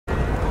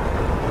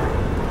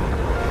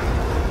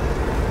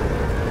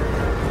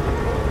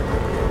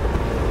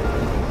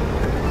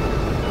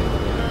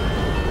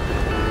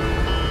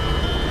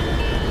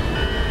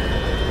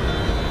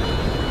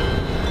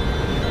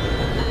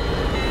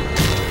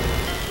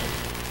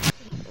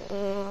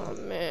Oh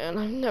man,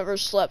 I've never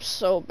slept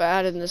so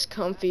bad in this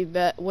comfy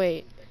bed.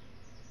 Wait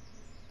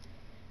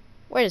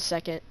a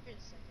second.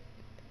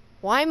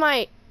 Why am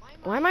I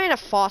in a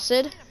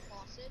faucet?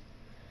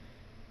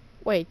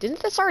 Wait,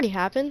 didn't this already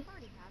happen?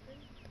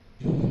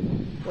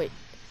 Wait.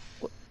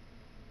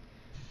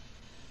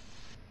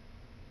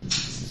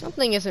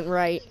 Something isn't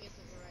right.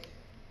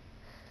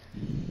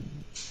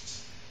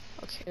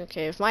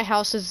 Okay, if my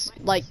house is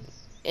like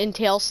in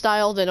Tale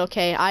style, then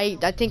okay, I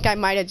think I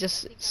might have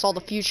just saw the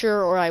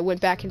future or I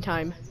went back in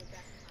time.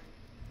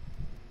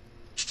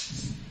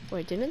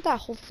 Wait, didn't that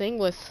whole thing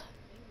with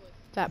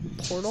that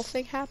portal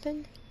thing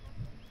happen?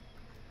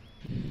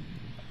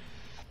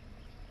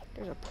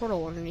 There's a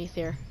portal underneath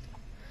here.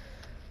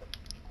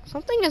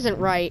 Something isn't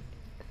right.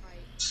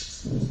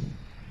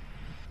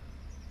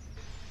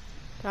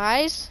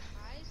 Guys?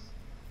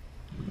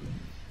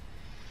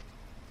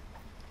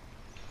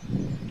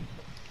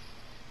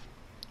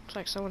 Looks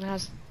like someone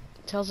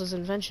tells his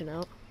invention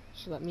out.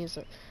 So that means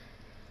that...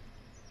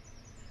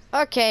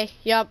 Okay,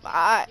 yep,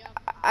 I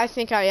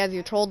think I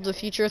either told the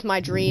future with my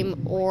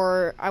dream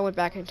or I went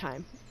back in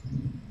time.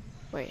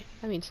 Wait,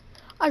 that means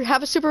I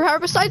have a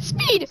superpower besides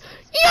speed!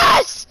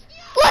 Yes!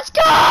 Let's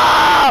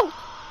go!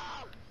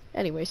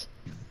 Anyways.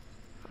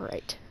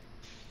 Alright.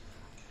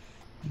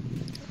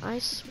 I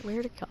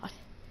swear to God.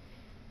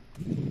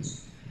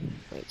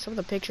 Wait, some of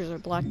the pictures are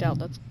blacked out.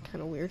 That's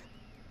kind of weird.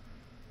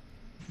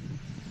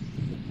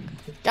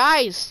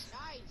 Guys!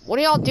 What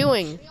are y'all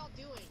doing?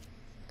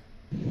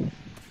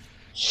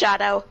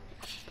 Shadow.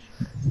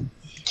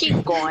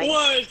 Keep going.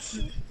 What?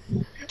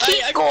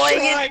 Keep going.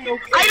 Trying,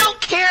 okay? I don't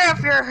care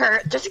if you're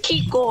hurt. Just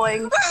keep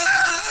going.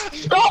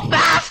 Go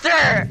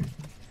faster!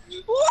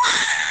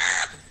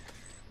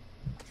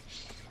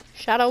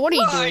 Shadow, what are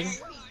you doing?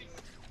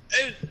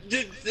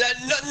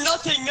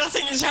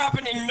 Nothing is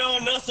happening. No,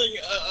 nothing.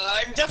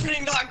 I'm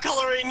definitely not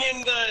coloring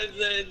in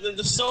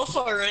the sofa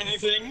or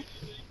anything.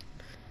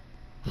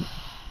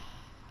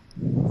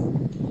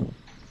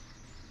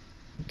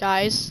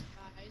 Guys,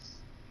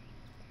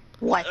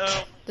 What?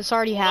 this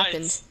already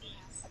happened.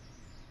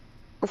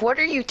 What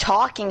are you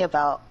talking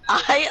about?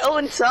 I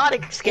own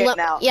Sonic Skit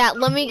now. Yeah,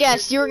 let me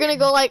guess. You were gonna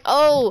go like,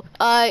 oh,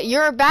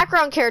 you're a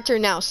background character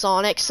now,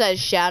 Sonic, says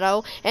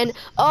Shadow. And,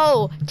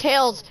 oh,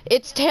 Tails,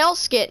 it's Tails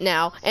Skit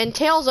now. And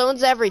Tails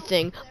owns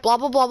everything. Blah,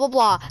 blah, blah, blah,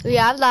 blah.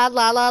 Yeah, la,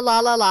 la, la, la,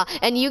 la, la.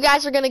 And you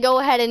guys are gonna go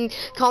ahead and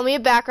call me a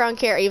background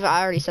character.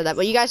 I already said that,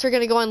 but you guys are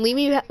gonna go and leave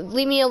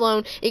me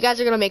alone. You guys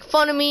are gonna make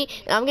fun of me,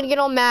 and I'm gonna get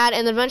all mad,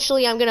 and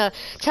eventually I'm gonna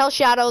tell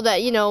Shadow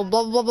that, you know,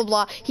 blah, blah, blah,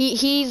 blah.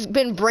 He's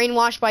been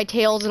brainwashed by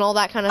Tails and all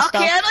that kind of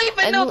stuff. Okay, I don't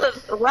even know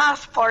the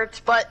last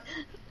parts, but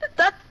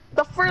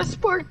the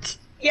first part,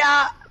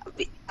 yeah,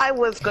 I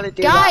was gonna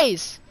do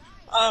Guys!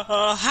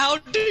 How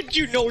did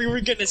you know we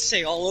were gonna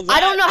say all of that? I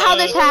don't know how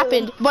this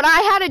happened, but I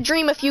had a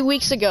dream a few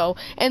weeks ago,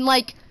 and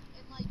like,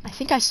 I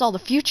think I saw the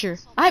future.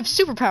 I have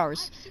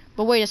superpowers.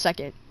 But wait a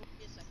second.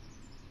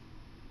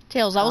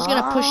 Tails, I was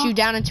gonna push you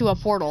down into a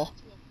portal,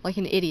 like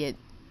an idiot,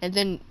 and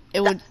then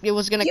it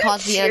was gonna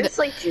cause the end.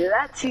 Seriously do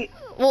that to?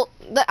 Well,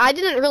 I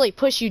didn't really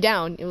push you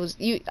down. It was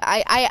you.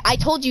 I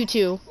told you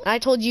to. I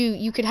told you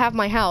you could have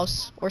my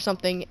house or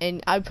something,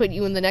 and I'd put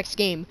you in the next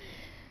game.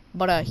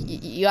 But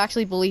you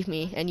actually believed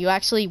me, and you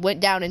actually went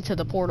down into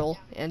the portal,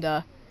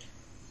 and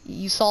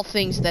you saw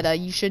things that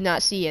you should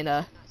not see, and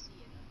I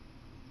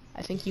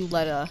think you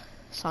let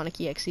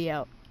Sonic EXE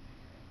out.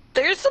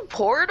 There's a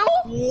portal?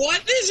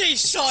 What is a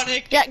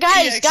Sonic? Yeah,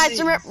 guys,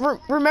 EXE?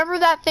 remember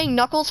that thing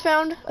Knuckles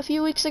found a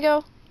few weeks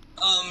ago?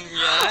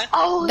 Yeah.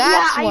 Oh,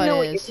 That's yeah, what I know it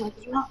what you're is.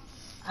 talking about.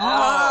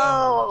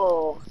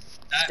 Oh.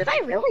 Did I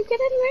really get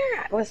in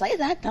there? Was I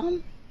that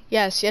dumb?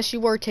 Yes, you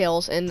were,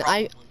 Tails, and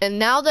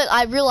now that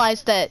I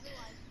realized that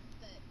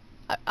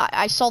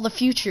I saw the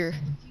future,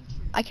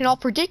 I can all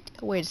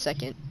predict. Wait a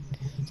second.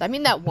 Does that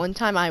mean that one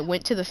time I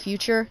went to the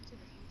future?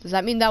 Does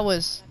that mean that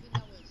was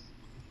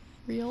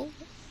real?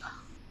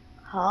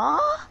 Huh?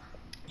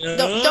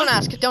 Don't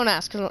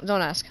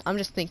ask. I'm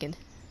just thinking.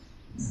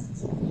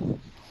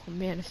 Oh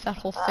man, if that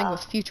whole thing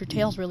with future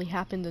Tails really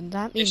happened, then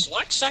that means This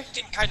Lex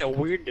acting kind of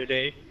weird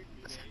today.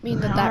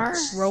 that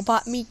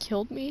robot me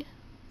killed me,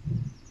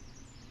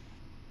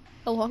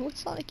 along with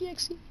Sonic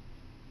EXE.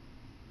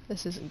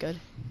 This isn't good.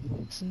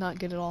 This is not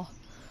good at all.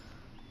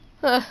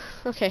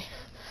 Okay,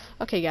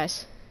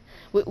 guys,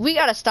 we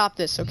gotta stop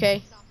this,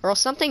 okay? Or else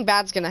something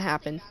bad's gonna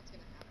happen.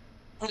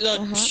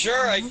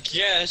 Sure, I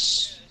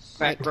guess.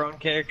 Background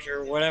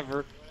character,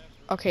 whatever.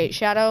 Okay,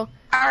 Shadow,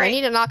 Alright, I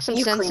need to knock some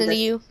sense clean into this.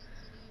 you.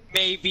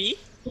 Maybe.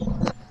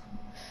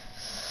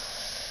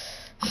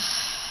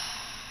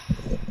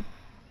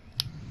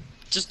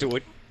 Just do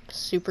it.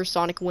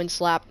 Supersonic wind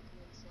slap.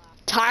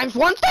 Times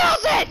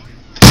 1,000!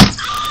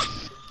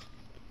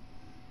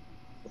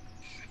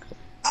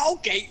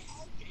 Okay.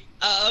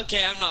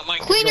 Okay, I'm not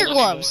mind Clean your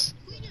controlling gloves.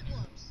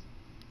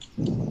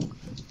 anymore.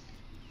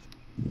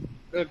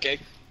 Okay.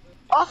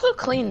 Also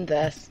clean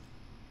this.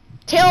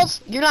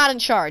 Tails, you're not in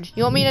charge.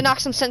 You want me to knock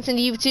some sense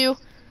into you too?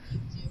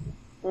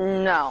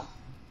 No.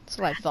 That's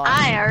what I thought.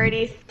 I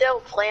already still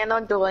plan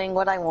on doing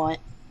what I want.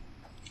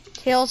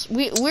 Tails,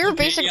 we're Okay,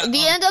 basically yeah,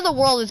 the end of the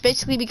world is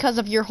basically because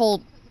of your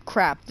whole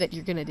crap that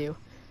you're gonna do.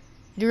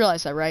 You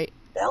realize that, right?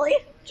 Really?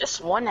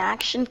 Just one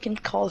action can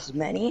cause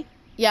many?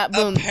 Yeah,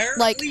 boom. Like,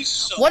 Apparently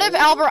so. what if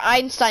Albert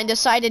Einstein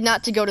decided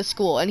not to go to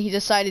school and he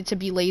decided to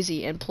be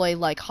lazy and play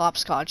like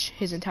hopscotch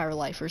his entire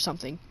life or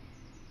something?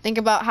 Think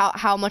about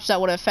how much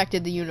that would have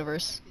affected the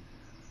universe.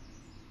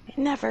 I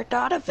never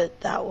thought of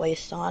it that way,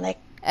 Sonic.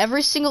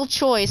 Every single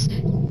choice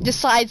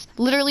decides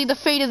literally the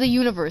fate of the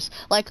universe.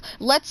 Like,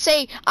 let's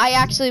say I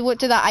actually went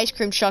to that ice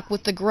cream truck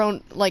with the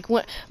grown, like,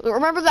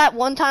 remember that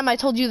one time I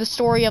told you the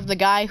story of the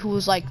guy who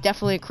was, like,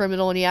 definitely a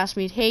criminal, and he asked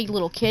me, hey,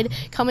 little kid,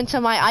 come into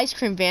my ice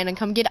cream van and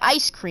come get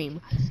ice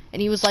cream.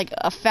 And he was, like,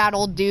 a fat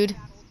old dude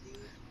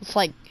with,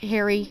 like,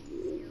 hairy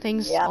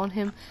things on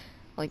him.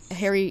 Like, a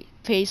hairy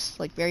face,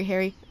 like, very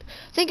hairy.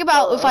 Think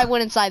about if I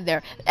went inside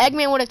there.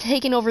 Eggman would have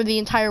taken over the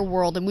entire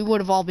world, and we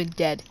would have all been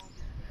dead.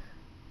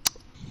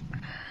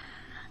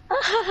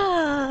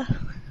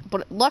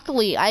 But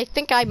luckily, I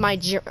think my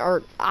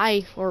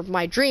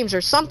dreams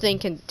or something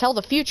can tell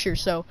the future,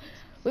 so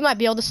we might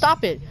be able to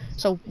stop it.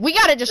 So we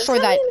gotta destroy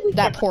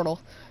that portal.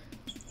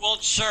 Well,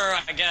 sure,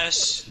 I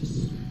guess.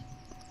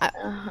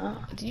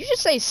 Did you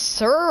just say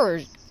sir or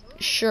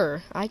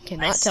sure? I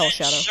cannot tell,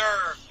 Shadow.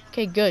 Sure.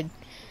 Okay, good.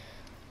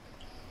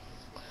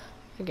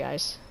 Hey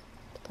guys,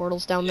 the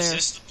portal's down there. Is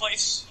this the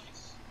place?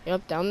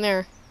 Yep, down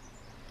there.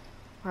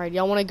 All right,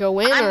 y'all want to go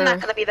in? I'm not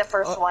gonna be the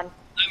first one.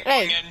 I'm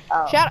going in.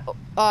 Oh. Shadow.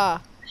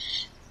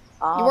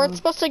 You weren't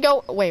supposed to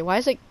go. Wait, why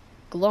is it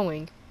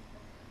glowing?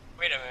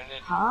 Wait a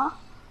minute. Huh?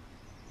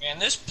 Man,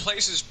 this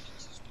place is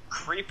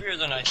creepier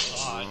than I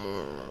thought.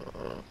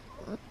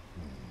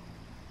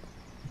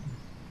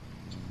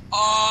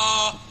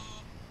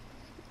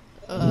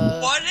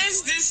 What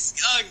is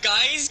this,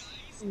 guys?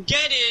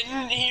 Get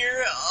in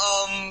here.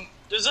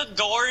 There's a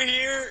door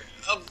here.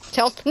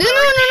 Tails. No.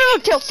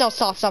 Tails,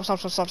 stop.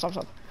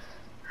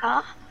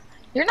 Huh?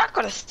 You're not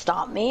gonna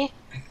stop me.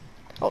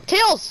 Oh,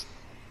 Tails.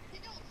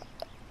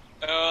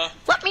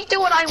 Let me do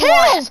what I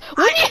Tails!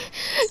 want.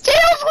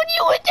 Tails, when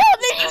you went down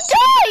there, you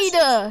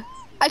died!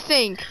 I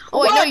think.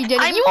 Oh, wait, no, you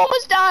didn't. You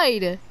almost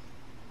died.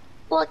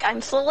 Look,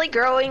 I'm slowly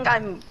growing.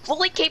 I'm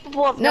fully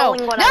capable of No,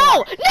 knowing what I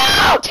want.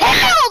 No,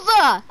 Tails!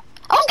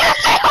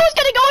 I was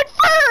gonna go in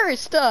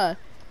first!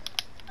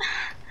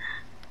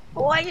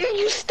 Why are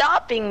you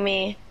stopping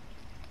me?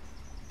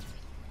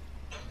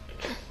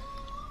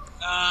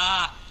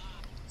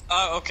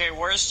 Okay,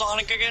 where's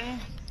Sonic again?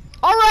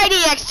 Alright,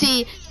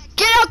 EXT,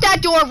 get out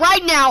that door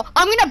right now.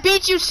 I'm gonna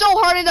beat you so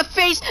hard in the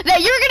face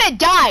that you're gonna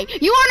die.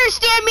 You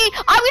understand me?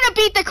 I'm gonna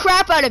beat the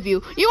crap out of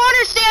you. You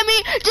understand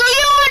me? Do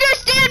you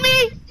understand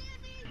me?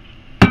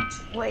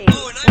 Wait.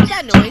 What's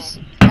that noise?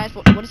 Guys,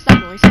 what is that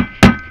noise?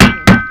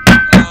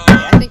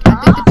 I think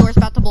the door's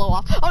about to blow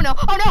off. Oh no!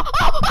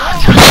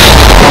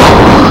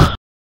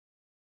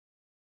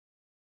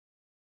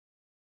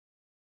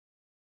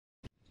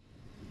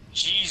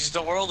 Jeez,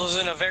 the world is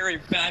in a very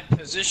bad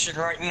position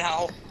right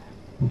now.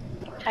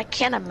 I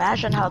can't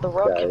imagine how the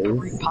world can be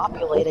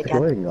repopulated again.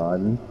 What's going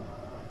on?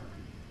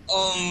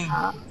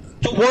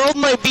 The world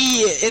might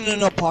be in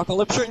an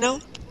apocalypse right now.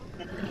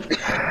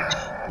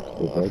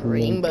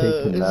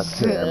 Rainbows,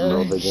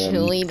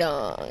 chili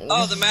dogs.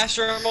 Oh, the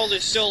Master Emerald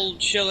is still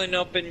chilling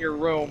up in your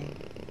room.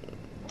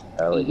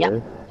 Oh, it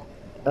is?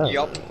 Oh.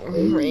 Yup.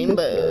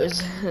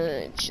 Rainbows,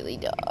 chili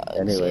dogs.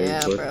 Anyway,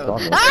 yeah, what's bro.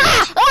 Sonic?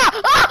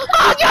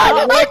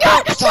 Oh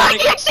god!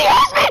 Sonic XC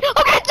has me!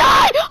 I'm gonna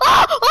die!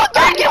 Oh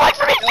god, get away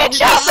from me,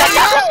 bitch!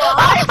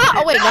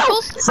 Oh wait,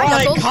 Knuckles? Hi, Sonic,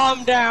 Knuckles.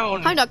 calm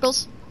down. Hi,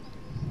 Knuckles.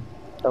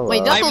 Hello.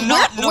 Wait, Knuckles, I'm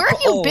not where have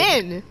you Knuckles.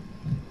 been?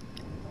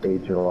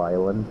 Angel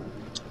Island.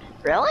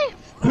 Really?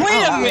 Wait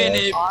a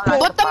minute.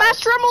 But the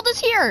Master Emerald is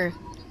here!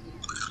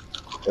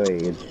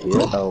 Wait, it's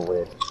here? Oh,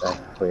 wait.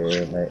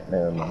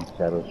 Never mind.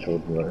 Shadow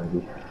showed me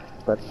already.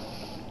 But,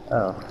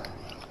 oh.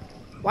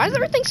 Why is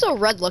everything so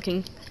red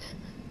looking?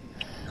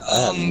 I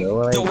have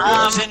no The idea.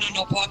 world's in an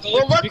apocalypse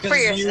Well, look because for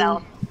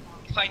yourself.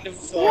 you kind of,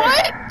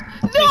 What?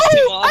 pissed him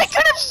No! off. I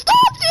could have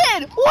stopped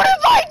it! What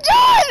have I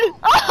done?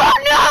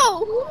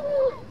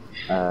 Oh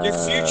no! Your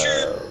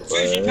future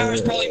fusion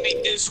powers probably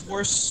make this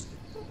worse.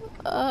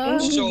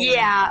 So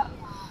Yeah.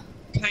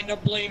 kind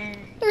of blame.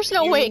 There's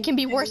no you. way it can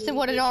be worse than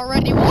what it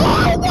already was.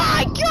 Oh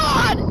my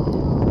god!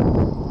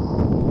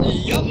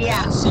 Yup.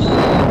 Yeah. So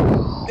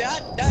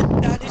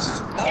that is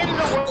In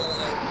the world.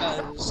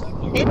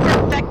 It's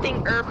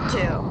affecting Earth too.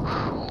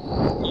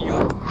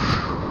 Yup.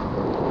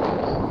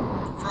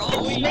 For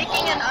all we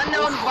Making an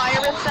unknown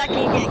virus that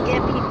can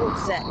get people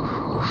sick.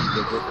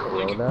 Is it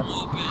Corona?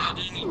 at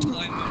any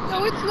time.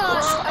 No, it's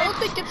not. I don't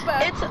think it's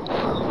that.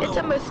 It's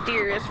a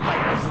mysterious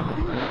virus.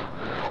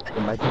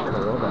 It might be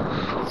Corona.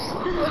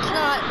 No, it's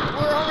not.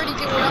 We're already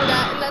doing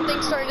that, and that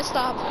thing's starting to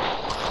stop.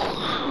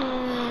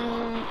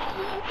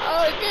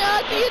 Oh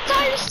god, the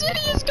entire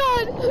city is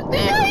gone! The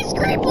ice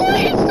cream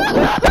place!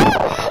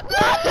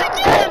 Not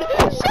again!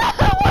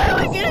 What am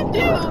I gonna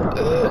do?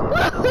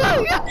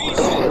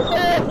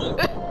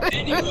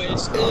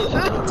 Anyways, I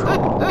don't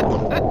know.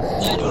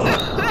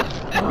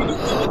 We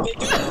don't know what they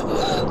do.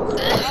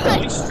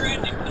 Probably stranded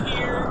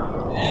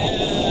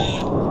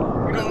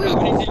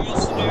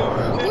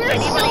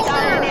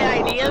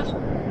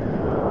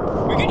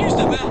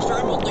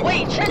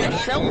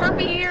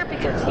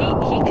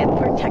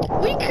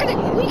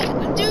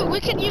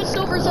need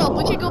Silver's help.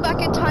 We can go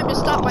back in time to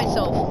stop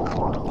myself.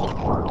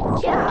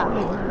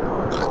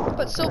 Yeah.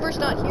 But Silver's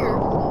not here.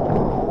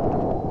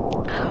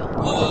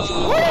 What do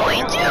we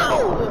do?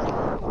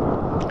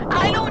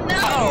 I don't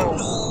know.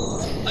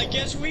 I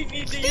guess we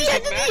need to The use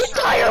end the of the master.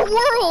 entire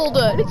world!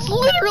 It's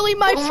literally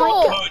my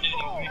fault!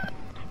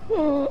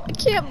 I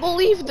can't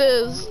believe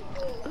this.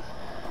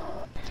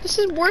 This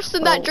is worse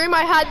than that dream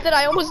I had that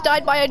I almost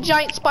died by a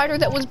giant spider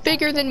that was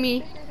bigger than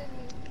me.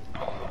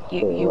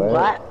 You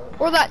what?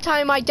 Or that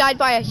time I died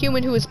by a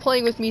human who was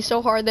playing with me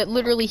so hard that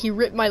literally he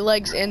ripped my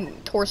legs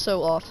and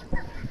torso off.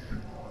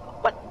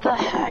 What the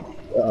heck?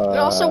 And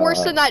also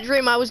worse than that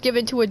dream I was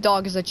given to a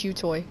dog as a chew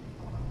toy.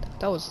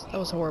 That was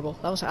horrible.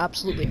 That was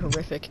absolutely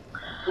horrific.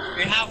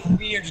 We have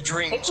weird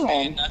dreams,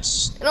 man.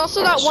 That's. And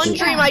also that one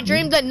dream I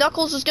dreamed that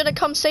Knuckles was gonna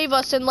come save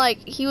us and like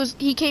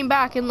he came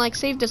back and like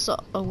saved us.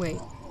 Oh wait.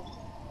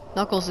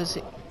 Knuckles is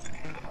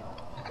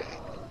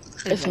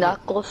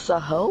Knuckles a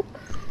hope?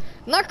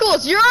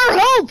 Knuckles, you're our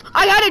hope!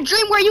 I had a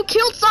dream where you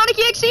killed Sonic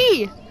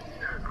EXE!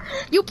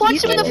 You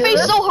punched him in the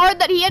face so hard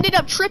that he ended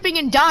up tripping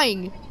and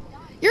dying.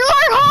 You're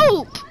our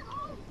hope!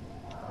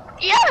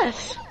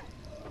 Yes!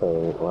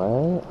 Wait,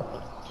 what?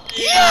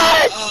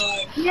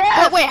 Yes!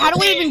 Yes! But wait, how do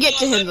we even get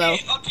to him though?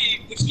 Okay,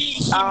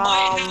 he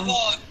might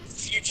have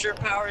future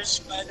powers,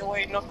 by the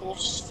way,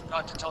 Knuckles.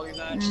 Forgot to tell you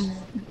that.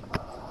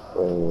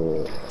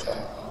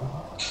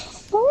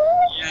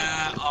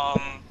 Yeah,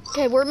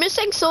 Okay, we're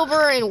missing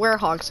Silver and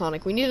Werehog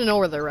Sonic. We need to know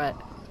where they're at.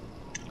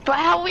 But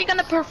how are we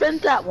gonna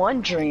prevent that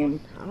one dream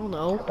I don't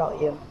know.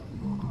 about you?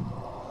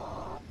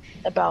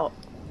 About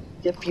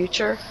the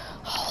future?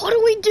 What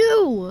do we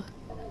do?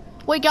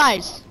 Wait,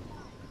 guys.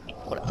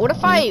 What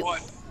if I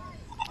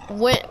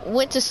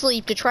went to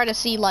sleep to try to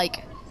see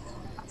like,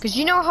 cause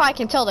you know how I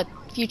can tell the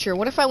future.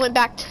 What if I went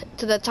back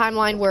to the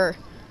timeline where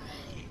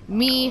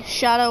me,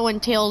 Shadow,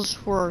 and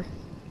Tails were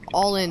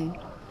all in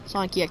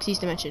Sonic EXE's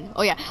dimension?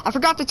 Oh yeah, I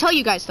forgot to tell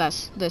you guys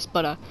this,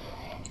 but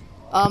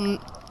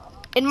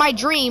in my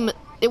dream,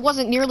 it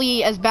wasn't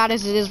nearly as bad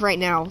as it is right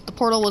now. The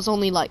portal was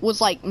only like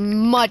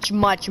much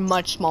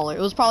smaller.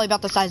 It was probably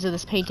about the size of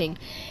this painting,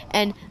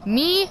 and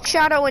me,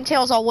 Shadow, and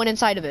Tails all went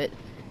inside of it,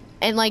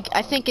 and like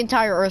I think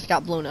entire Earth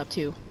got blown up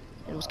too.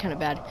 It was kind of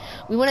bad.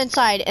 We went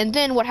inside, and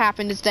then what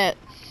happened is that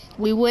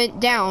we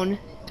went down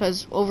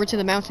over to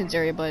the mountains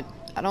area, but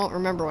I don't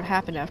remember what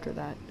happened after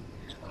that.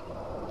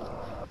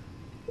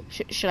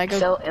 Should I go?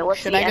 So it was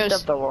should the I go? end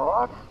of the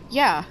world?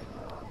 Yeah,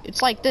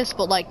 it's like this,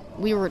 but like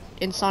we were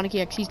in Sonic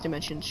EXE's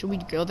dimension. Should we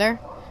go there?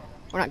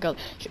 Or not go?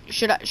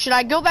 Should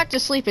I go back to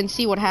sleep and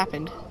see what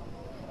happened?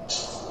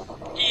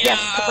 yeah,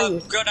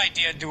 please. good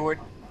idea, dude.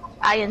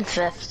 I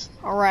insist.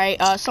 All right,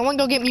 someone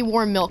go get me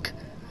warm milk.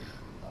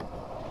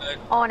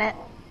 On it.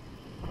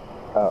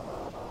 Oh,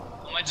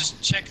 I'm gonna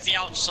just check the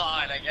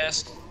outside, I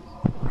guess.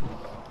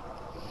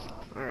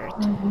 All right,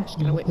 just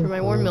gotta wait for my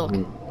warm milk.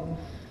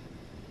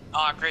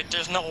 Ah, great,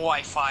 there's no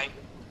Wi-Fi.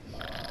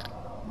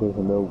 there's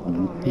no Oh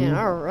man,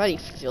 I already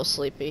feel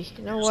sleepy.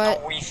 You know There's what?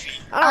 no Wi-Fi.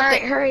 I don't Alright,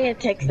 think. hurry and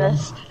take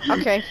this.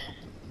 Okay.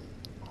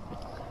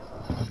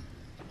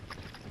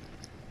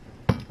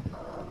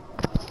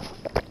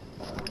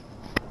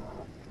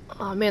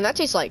 Oh man, that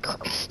tastes like.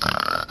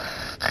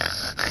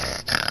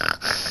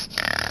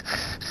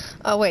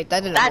 Oh wait,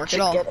 that didn't That work should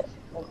at all. get it.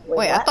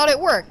 Wait, I what? thought it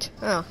worked.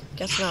 Oh,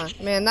 guess not.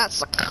 Man,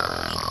 that's.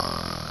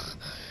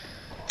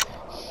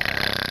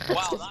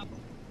 Wow,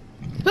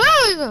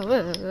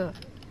 that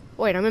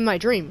Wait, I'm in my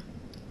dream.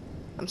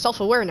 I'm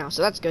self-aware now,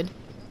 so that's good.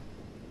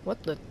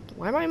 What the?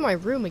 Why am I in my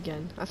room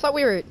again? I thought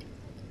we were.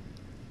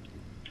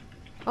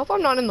 I hope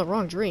I'm not in the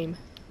wrong dream.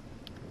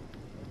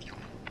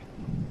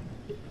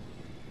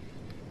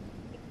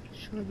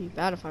 Sure, be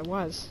bad if I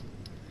was.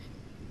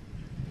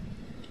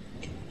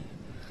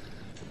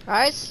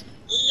 Guys,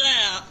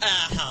 yeah.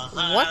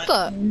 what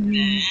the?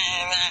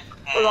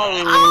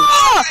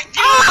 Oh,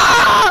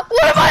 Ah!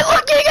 What am I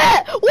looking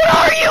at? What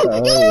are you?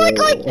 You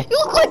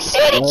look like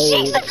Sandy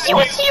Cheeks if she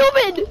was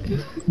human.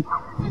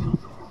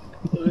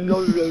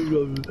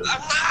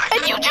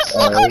 And you just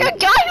look like a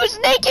guy who's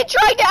naked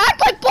trying to act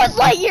like Buzz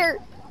Lightyear.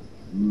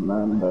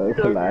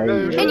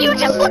 And you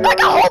just look like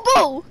a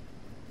hobo.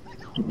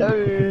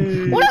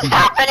 What is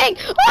happening?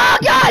 Oh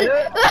god!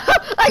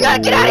 I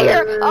gotta get out of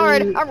here!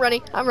 Alright, I'm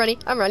running. Oh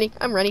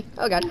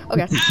god, oh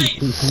god.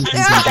 What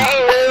is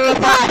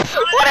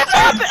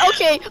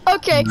happening?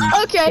 Okay,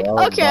 I'm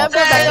going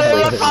back to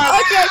sleep.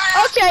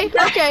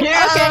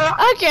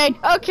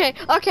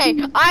 Okay.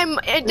 I'm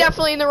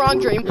definitely in the wrong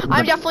dream. Oh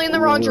god,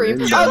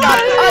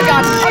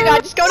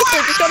 just go to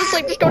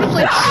sleep. Just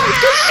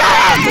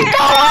shut up! Go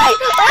away!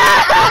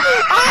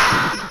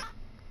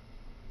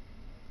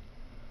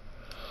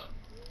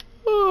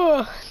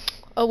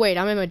 Oh wait,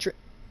 I'm in my dream.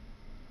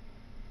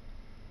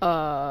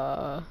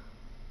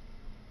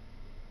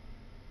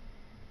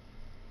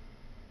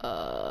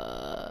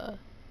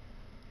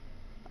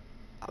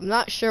 I'm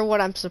not sure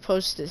what I'm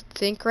supposed to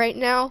think right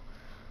now,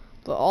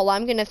 but all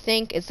I'm gonna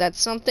think is that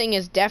something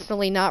is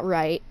definitely not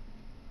right.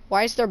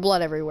 Why is there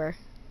blood everywhere?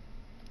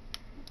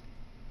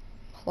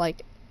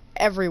 Like,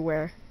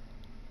 everywhere.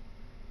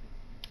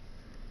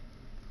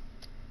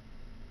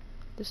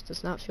 This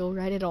does not feel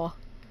right at all.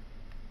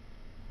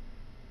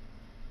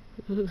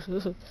 Why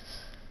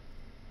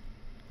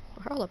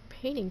are all the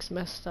paintings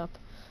messed up?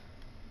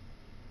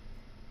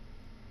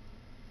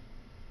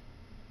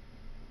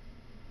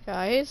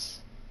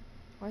 Guys?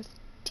 Why is the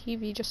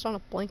TV just on a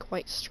blank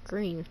white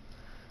screen?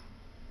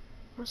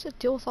 What's the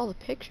deal with all the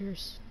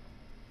pictures?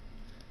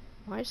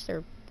 Why is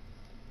there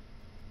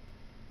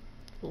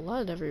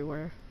blood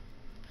everywhere?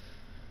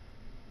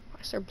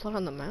 Why is there blood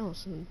on the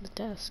mouse and the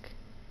desk?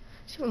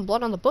 There's even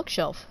blood on the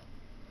bookshelf.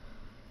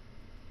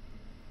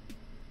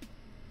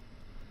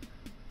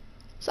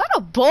 Is that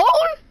a bone?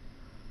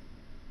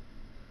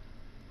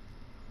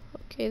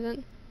 Okay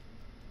then.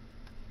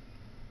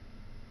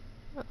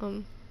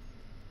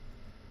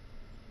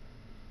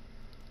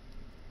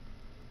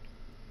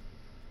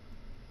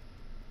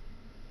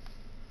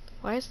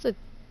 Why does the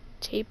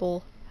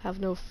table have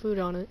no food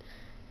on it?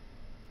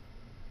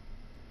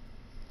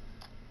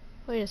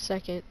 Wait a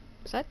second.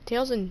 Is that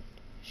Tails and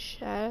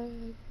Shadow?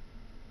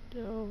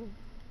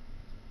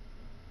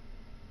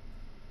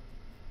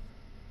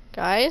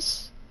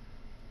 Guys?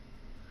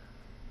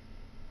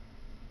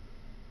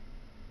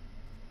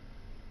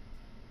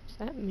 Is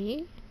that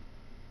me?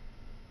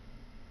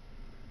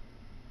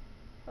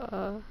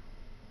 I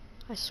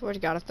swear to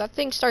God, if that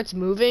thing starts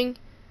moving...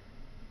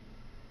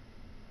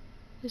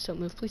 Please don't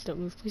move, please don't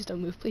move, please don't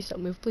move, please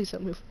don't move, please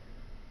don't move.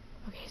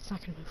 Okay, it's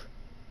not gonna move.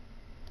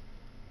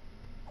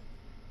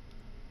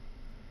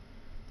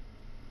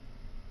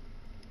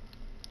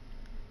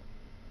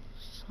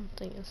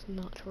 Something is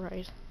not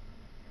right.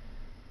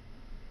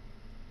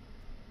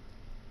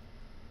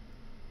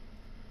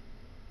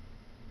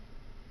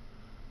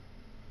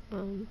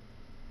 Huh?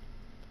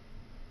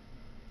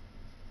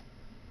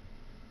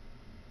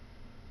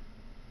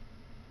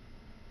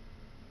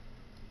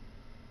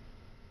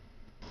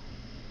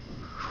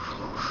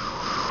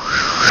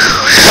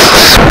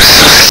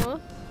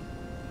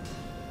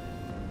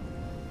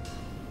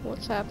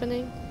 What's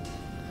happening?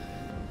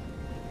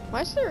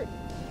 Why is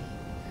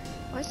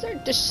there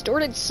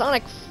distorted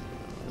Sonic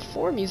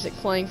 4 music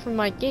playing from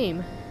my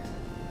game?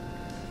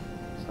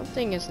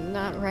 Something is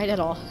not right at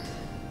all.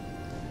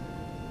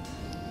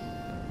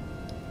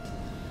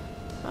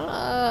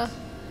 Oh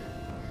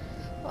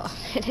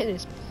man, it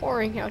is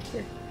pouring out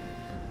here.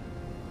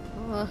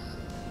 Hope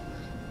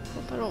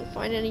I don't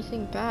find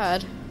anything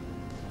bad.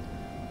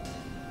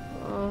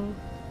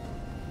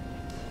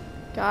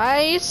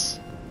 Guys?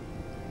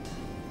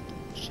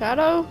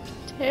 Shadow?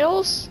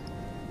 Tails?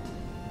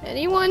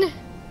 Anyone?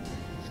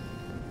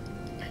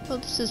 Well,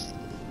 this is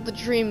the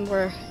dream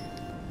where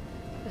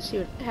I see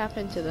what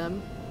happened to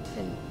them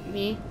and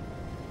me.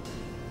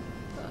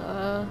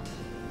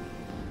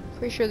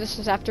 Pretty sure this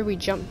is after we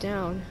jumped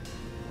down.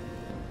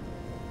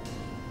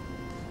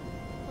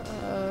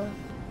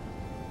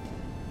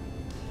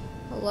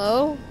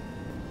 Hello?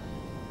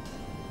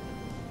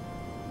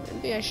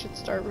 Maybe I should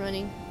start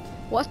running.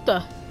 What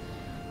the?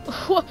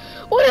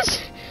 What is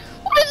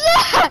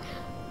that?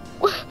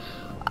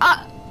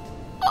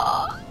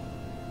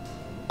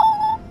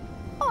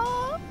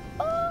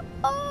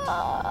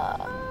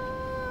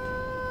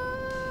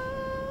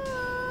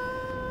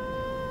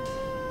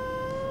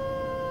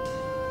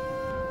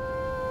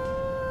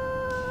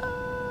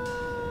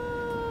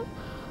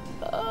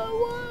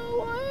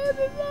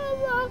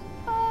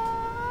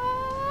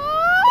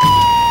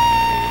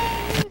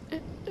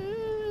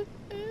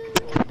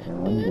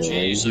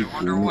 Jeez, I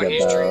wonder what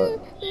he's doing.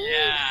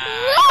 Yeah.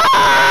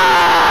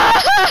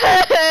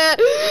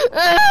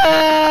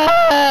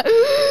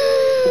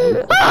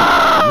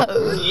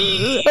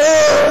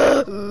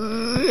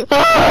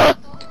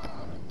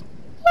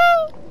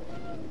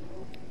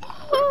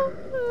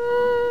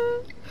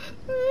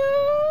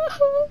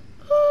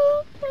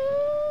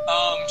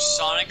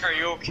 Sonic, are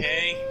you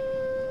okay?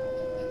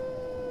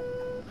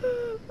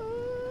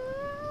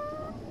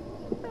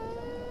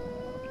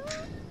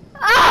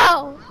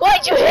 Ow!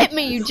 Why'd you hit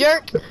me, you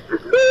jerk?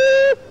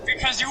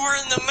 Because you were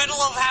in the middle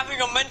of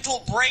having a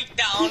mental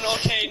breakdown,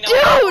 okay,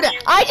 now... Dude!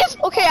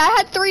 I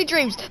had 3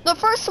 dreams. The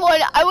first one,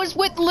 I was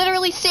with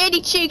literally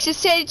Sandy Cheeks, and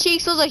Sandy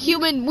Cheeks was a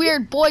human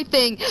weird boy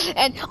thing.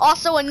 And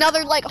also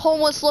another, like,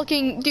 homeless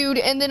looking dude,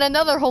 and then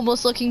another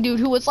homeless looking dude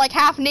who was, like,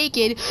 half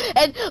naked.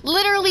 And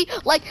literally,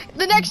 like,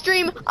 the next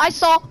dream I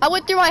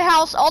went through my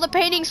house, all the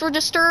paintings were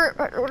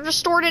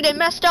distorted and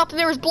messed up, and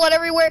there was blood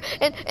everywhere.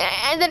 And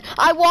then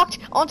I walked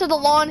onto the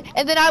lawn,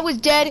 and then I was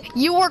dead.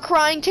 You were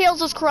crying,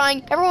 Tails was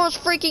crying, everyone was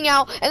freaking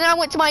out. And then I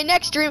went to my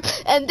next dream,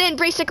 and then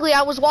basically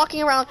I was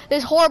walking around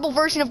this horrible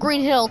version of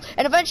Green Hill,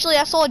 and eventually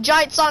I saw a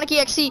giant Sonic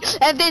EXE,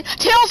 and then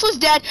Tails was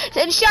dead,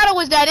 and Shadow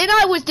was dead, and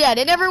I was dead,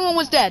 and everyone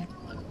was dead.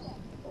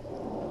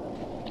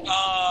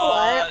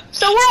 What?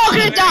 So we're all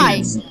gonna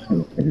die.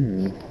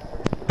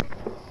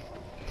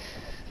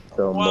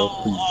 So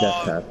mostly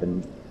death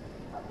happened.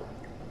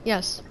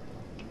 Yes.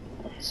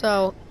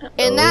 So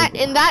in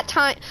that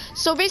time,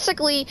 so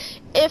basically,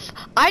 if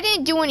I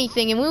didn't do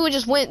anything and we would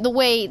just went the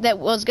way that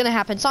was gonna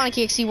happen, Sonic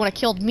EXE would have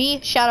killed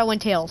me, Shadow,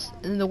 and Tails,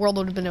 and the world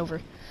would have been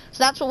over.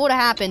 So that's what would have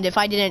happened if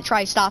I didn't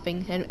try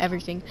stopping and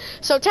everything.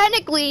 So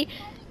technically,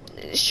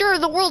 sure,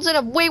 the world's in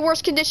a way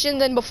worse condition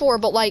than before,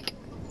 but like,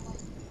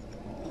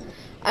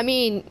 I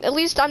mean, at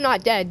least I'm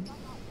not dead.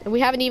 And we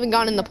haven't even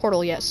gone in the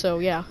portal yet, so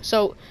yeah.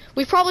 So,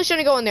 we probably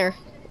shouldn't go in there,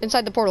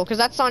 inside the portal, because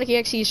that's Sonic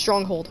EXE's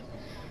stronghold.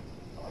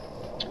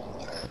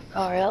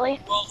 Oh, really?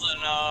 Well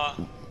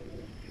then,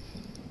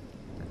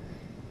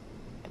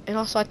 And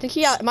also, I think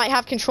he might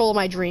have control of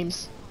my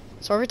dreams.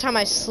 So every time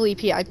I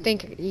sleep, I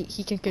think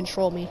he can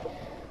control me.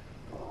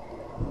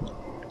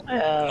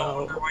 no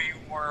wonder why you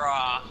were,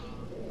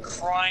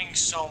 crying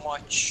so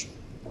much.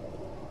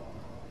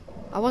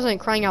 I wasn't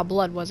crying out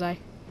blood, was I?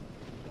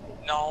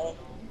 No.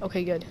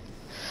 Okay, good.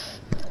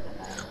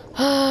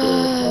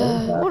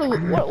 What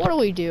do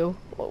we do?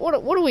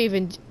 What do we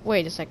even?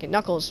 Wait a second,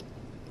 Knuckles.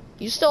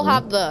 You still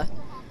have the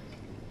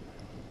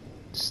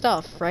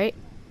stuff, right?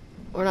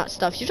 Or not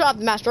stuff. You still have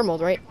the Master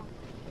Emerald, right?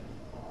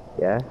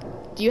 Yeah.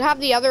 Do you have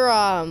the other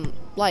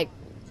like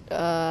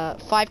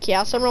 5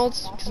 Chaos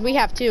Emeralds? Because we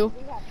have 2.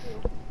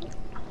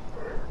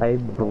 I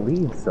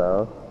believe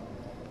so.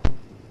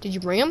 Did you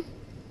bring them?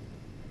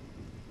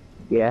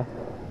 Yeah.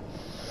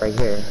 Right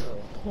here.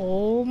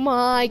 Oh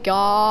my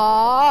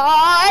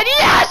God!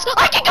 Yes,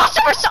 I can go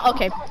super.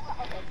 Okay,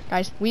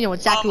 guys, we know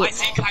exactly I what.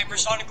 think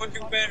Hypersonic would do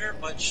better,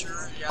 but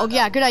sure, yeah. Oh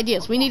yeah, good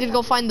ideas. We need to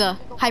go find the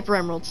Hyper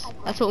Emeralds.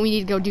 That's what we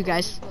need to go do,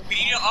 guys. We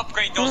need to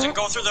upgrade those and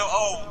go through the,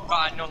 oh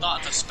god, no,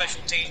 not the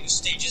special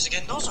stages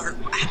again. Those are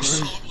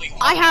absolutely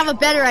I have a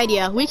better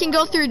idea. We can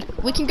go through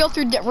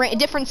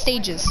different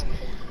stages.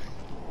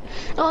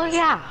 Oh,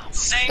 yeah.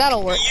 Thank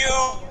That'll work.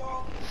 you.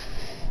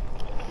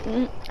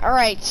 All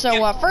right.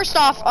 So first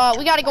off,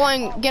 we gotta go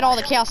and get all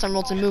the Chaos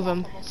Emeralds and move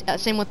them.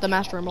 Same with the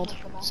Master Emerald.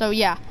 So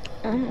yeah.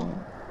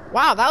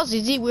 Wow, that was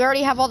easy. We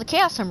already have all the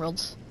Chaos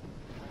Emeralds.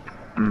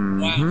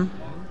 Mm-hmm.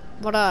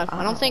 But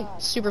I don't think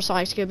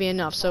Supersonic's gonna be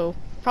enough. So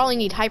probably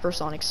need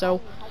Hypersonic. So.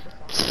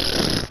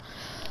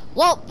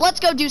 Well,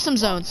 let's go do some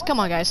zones. Come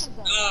on, guys.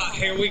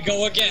 Here we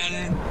go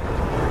again.